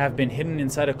have been hidden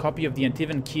inside a copy of the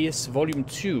Antivan Kiss, Volume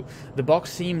 2. The box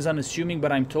seems unassuming,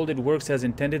 but I'm told it works as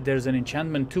intended. There's an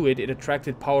enchantment to it. It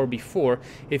attracted power before.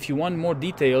 If you want more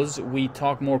details, we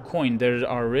talk more coin. There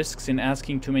are risks in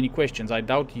asking too many questions. I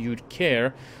doubt you'd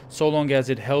care, so long as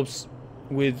it helps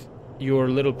with your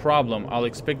little problem. I'll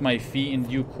expect my fee in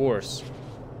due course.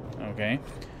 Okay.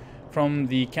 From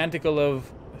the Canticle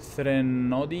of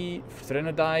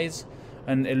Threnodize,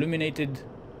 an illuminated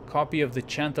copy of the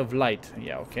Chant of Light.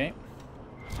 Yeah, okay.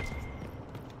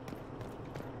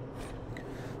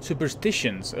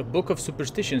 Superstitions, a book of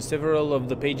superstitions. Several of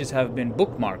the pages have been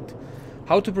bookmarked.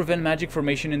 How to prevent magic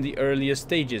formation in the earliest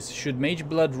stages. Should mage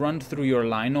blood run through your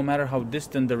line, no matter how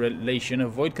distant the relation,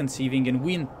 avoid conceiving in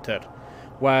winter.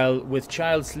 While with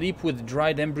child, sleep with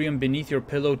dried embryo beneath your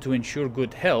pillow to ensure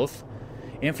good health.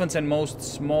 Infants and most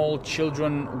small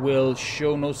children will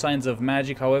show no signs of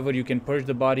magic. However, you can purge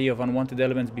the body of unwanted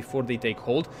elements before they take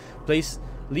hold. Place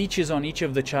leeches on each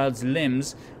of the child's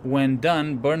limbs. When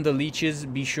done, burn the leeches.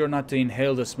 Be sure not to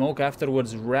inhale the smoke.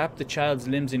 Afterwards, wrap the child's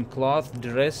limbs in cloth,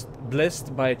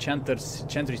 blessed by a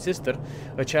chantry sister.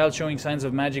 A child showing signs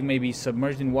of magic may be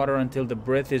submerged in water until the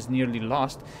breath is nearly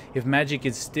lost. If magic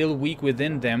is still weak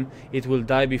within them, it will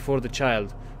die before the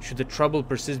child. Should the trouble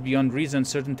persist beyond reason,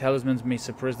 certain talismans may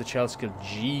suppress the child's skill.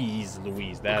 Jeez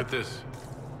Louise, that... Look at this.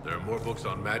 There are more books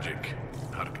on magic,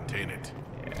 how to contain it.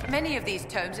 Many of these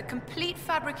tomes are complete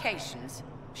fabrications.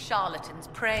 Charlatans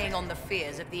preying on the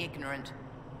fears of the ignorant.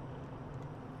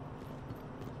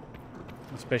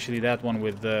 Especially that one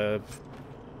with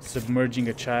submerging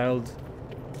a child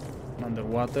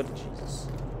underwater. Jesus.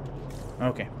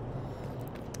 Okay.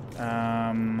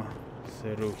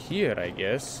 Through here, I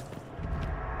guess.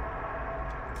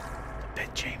 The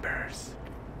bed chambers.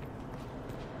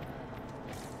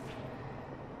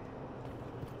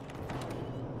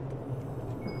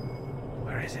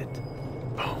 Where is it?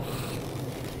 Boom.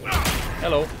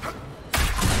 Hello.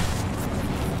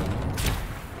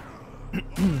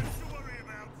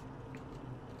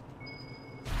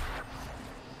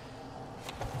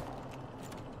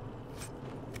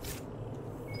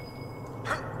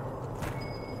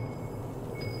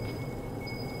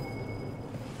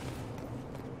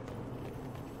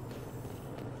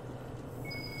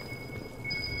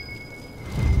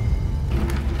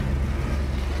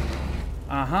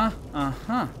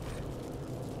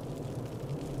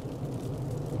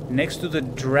 Next to the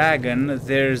dragon,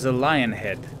 there's a lion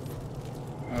head.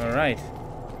 Alright.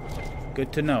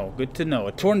 Good to know, good to know.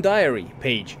 A torn diary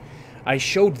page. I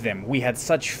showed them. We had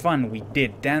such fun, we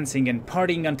did. Dancing and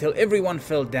partying until everyone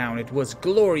fell down. It was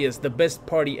glorious, the best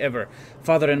party ever.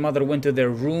 Father and mother went to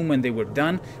their room when they were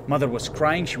done. Mother was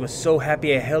crying, she was so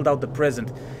happy I held out the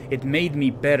present. It made me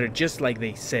better, just like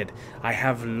they said. I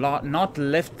have not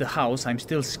left the house. I'm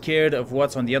still scared of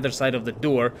what's on the other side of the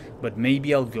door, but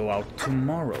maybe I'll go out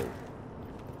tomorrow.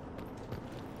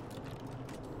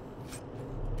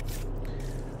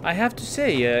 I have to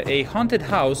say, a haunted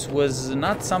house was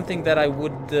not something that I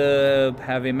would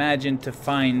have imagined to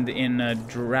find in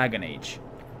Dragon Age.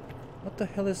 What the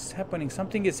hell is happening?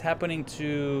 Something is happening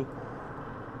to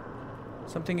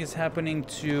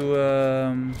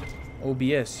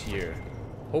OBS here.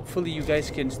 Hopefully you guys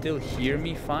can still hear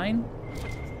me fine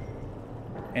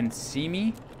and see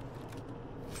me.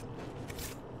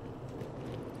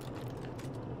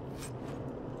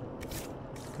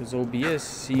 Because OBS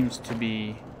seems to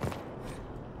be...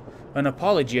 An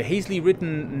apology, a hastily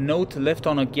written note left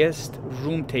on a guest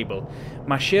room table.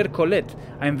 Ma chère Colette,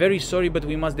 I am very sorry, but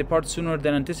we must depart sooner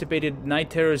than anticipated. Night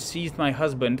terrors seized my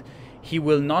husband. He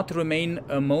will not remain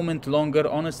a moment longer.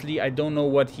 Honestly, I don't know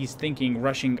what he's thinking,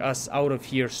 rushing us out of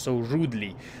here so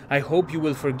rudely. I hope you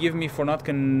will forgive me for not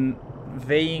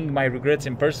conveying my regrets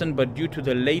in person, but due to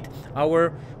the late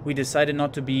hour, we decided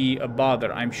not to be a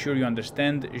bother. I'm sure you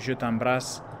understand. Je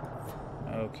t'embrasse.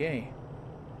 Okay.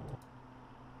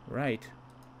 Right.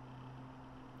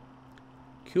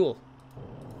 Cool.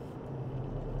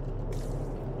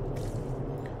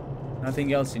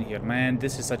 Nothing else in here. Man,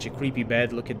 this is such a creepy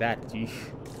bed. Look at that.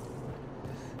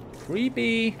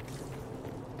 Creepy.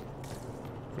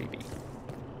 Creepy.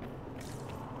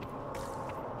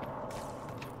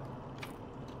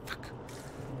 Fuck.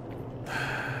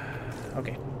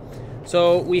 Okay.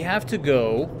 So we have to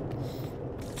go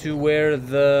to where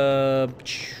the...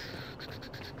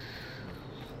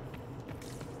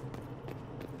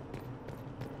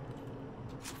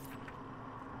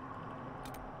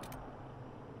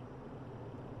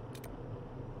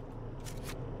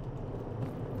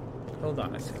 Hold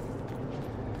on a second.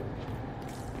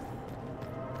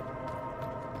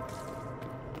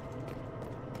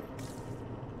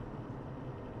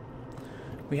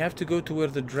 We have to go to where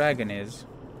the dragon is.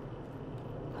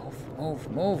 Move, move,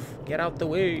 move. Get out the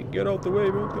way. Get out the way,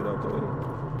 move. Get out the way.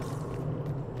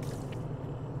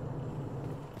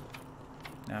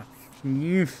 Now,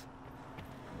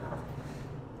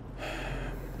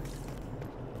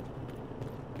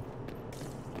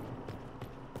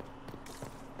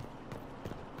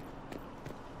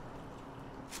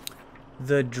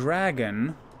 the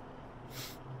dragon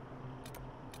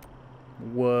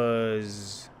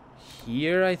was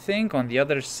here, I think, on the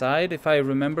other side, if I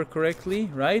remember correctly,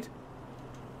 right?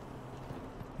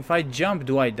 If I jump,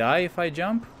 do I die if I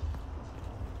jump?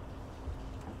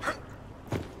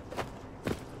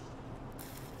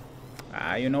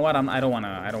 You know what? I don't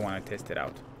wanna test it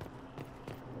out.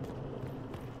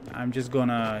 I'm just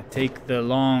gonna take the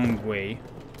long way.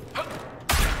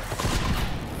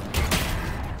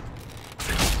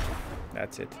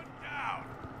 That's it.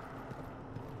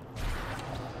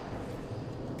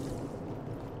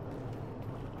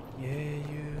 Yeah,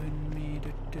 you and me.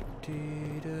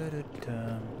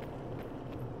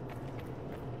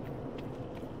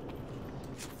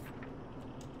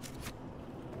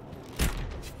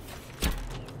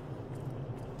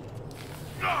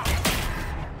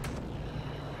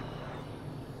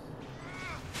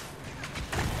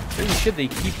 Holy shit, they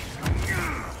keep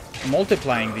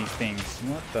multiplying these things.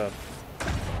 What the...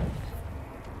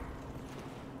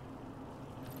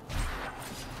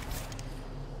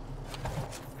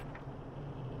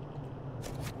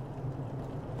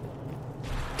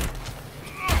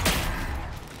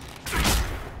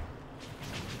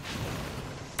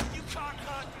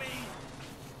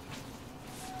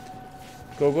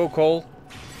 Go, go, Cole.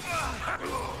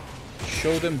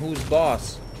 Show them who's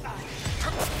boss.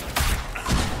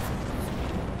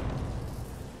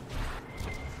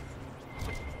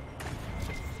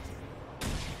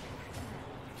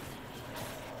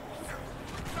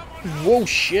 Whoa,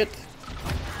 shit.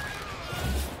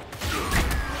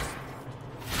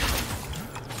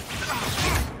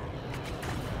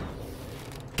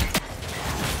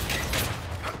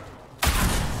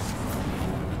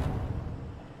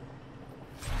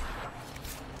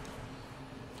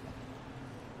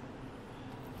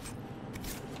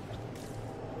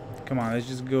 Come on, let's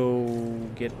just go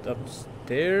get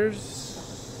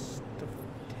upstairs. The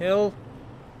hell?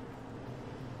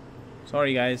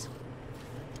 Sorry, guys.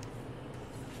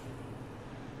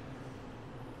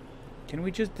 Can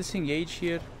we just disengage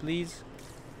here, please?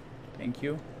 Thank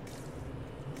you.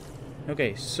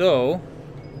 Okay, so...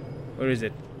 where is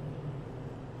it?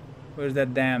 Where's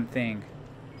that damn thing?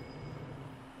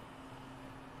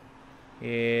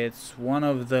 It's one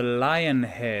of the lion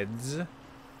heads.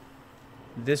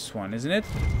 This one, isn't it?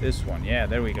 This one, yeah,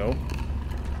 there we go.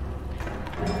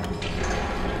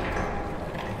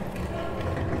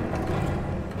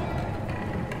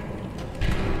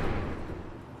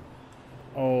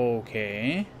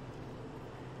 Okay.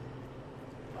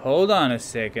 Hold on a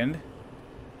second.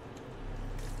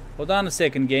 Hold on a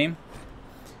second, game.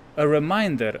 A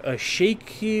reminder, a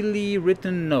shakily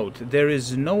written note. There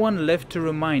is no one left to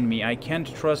remind me. I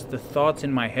can't trust the thoughts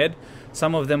in my head.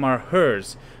 Some of them are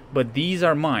hers, but these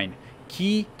are mine.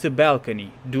 Key to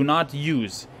balcony. Do not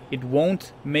use. It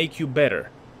won't make you better.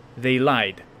 They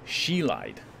lied. She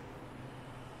lied.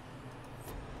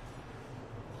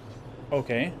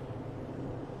 Okay.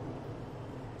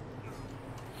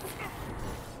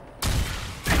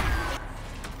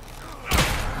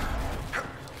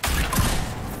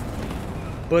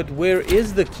 But where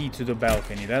is the key to the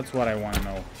balcony? That's what I want to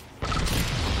know.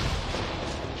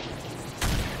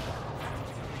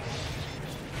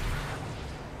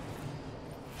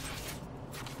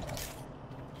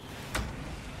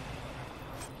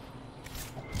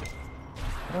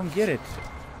 I don't get it.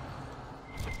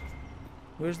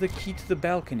 Where's the key to the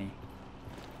balcony?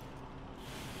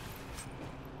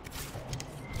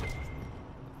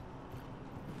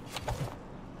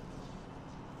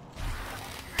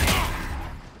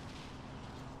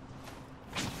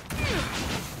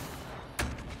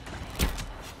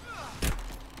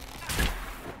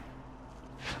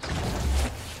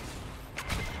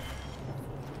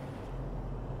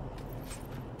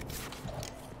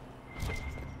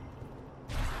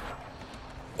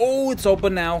 Oh, it's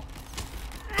open now.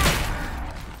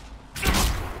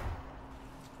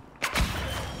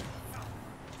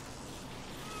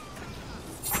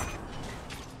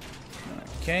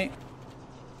 Okay.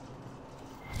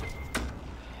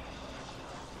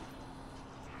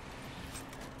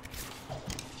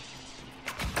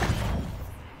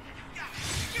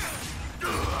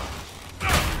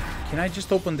 Can I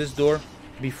just open this door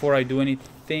before I do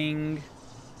anything?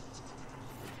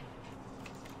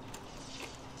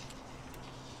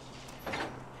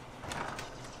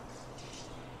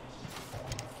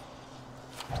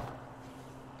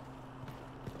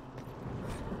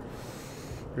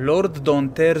 Lord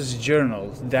Donter's journal.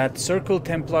 That Circle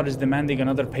Templar is demanding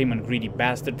another payment, greedy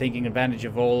bastard, taking advantage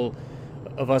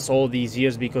of us all these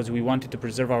years because we wanted to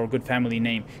preserve our good family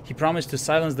name. He promised to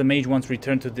silence the mage once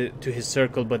returned to his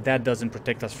circle, but that doesn't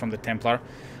protect us from the Templar.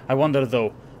 I wonder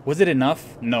though, Was it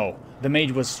enough? No. The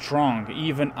mage was strong.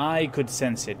 Even I could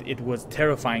sense it. It was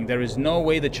terrifying. There is no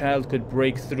way the child could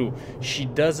break through. She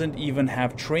doesn't even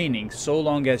have training. So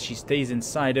long as she stays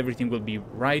inside, everything will be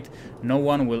right. No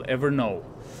one will ever know.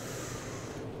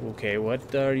 Okay,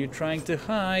 what are you trying to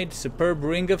hide? Superb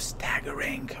ring of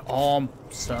staggering.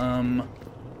 Awesome.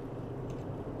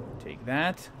 Take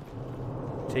that.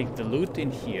 Take the loot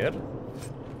in here.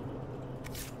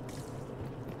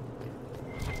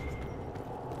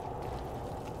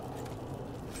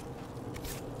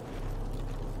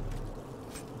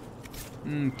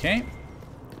 Okay.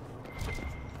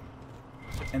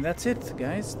 And that's it,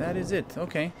 guys. That is it.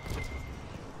 Okay.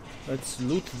 Let's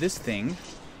loot this thing.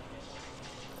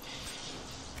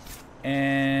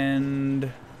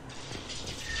 And...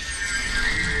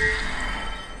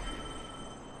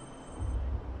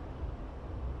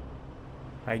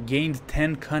 I gained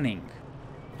 10 cunning.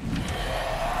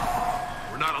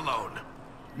 We're not alone.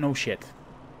 No shit.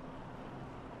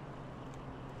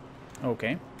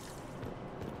 Okay.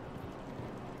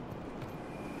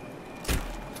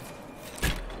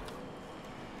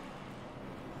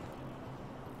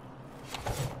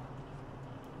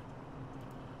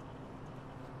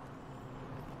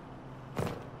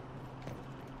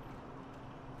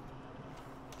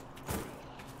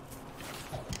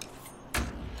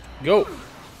 Go.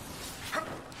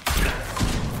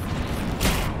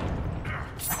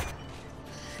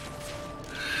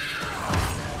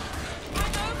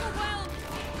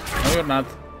 No, you're not.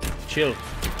 Chill.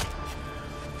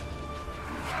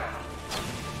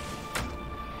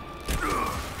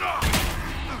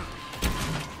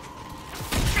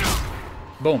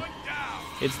 Boom.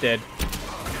 It's dead.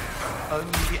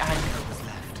 Only the anchor was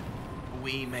left.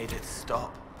 We made it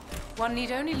stop. One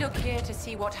need only look here to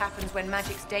see what happens when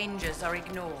magic's dangers are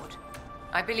ignored.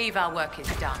 I believe our work is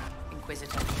done,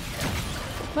 Inquisitor.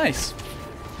 Nice.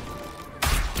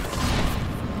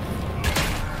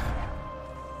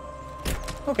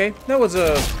 Okay, that was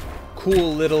a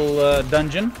cool little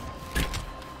dungeon.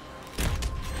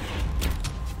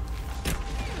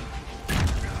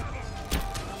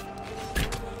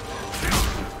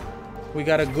 We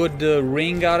got a good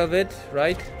ring out of it,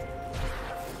 right?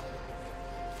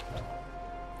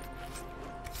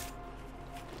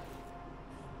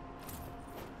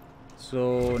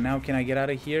 So now can I get out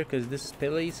of here? Because this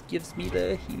place gives me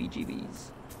the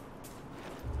heebie-jeebies.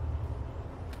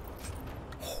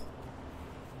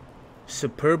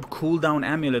 Superb cooldown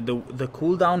amulet. The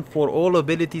cooldown for all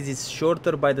abilities is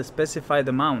shorter by the specified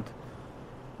amount.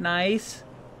 Nice.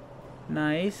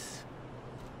 Nice.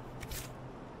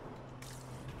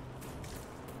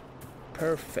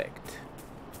 Perfect.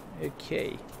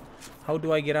 Okay. How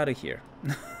do I get out of here?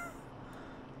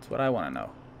 That's what I want to know.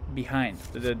 Behind.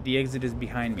 The exit is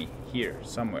behind me. Here,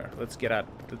 somewhere. Let's get out.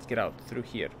 Let's get out through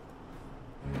here.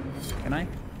 Can I?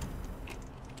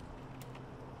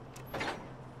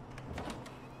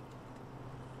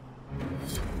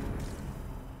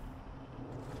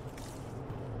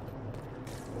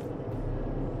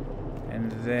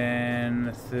 And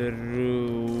then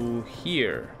through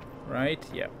here, right?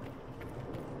 Yeah.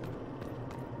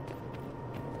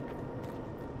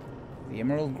 The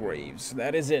Emerald Graves.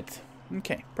 That is it.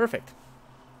 Okay, perfect.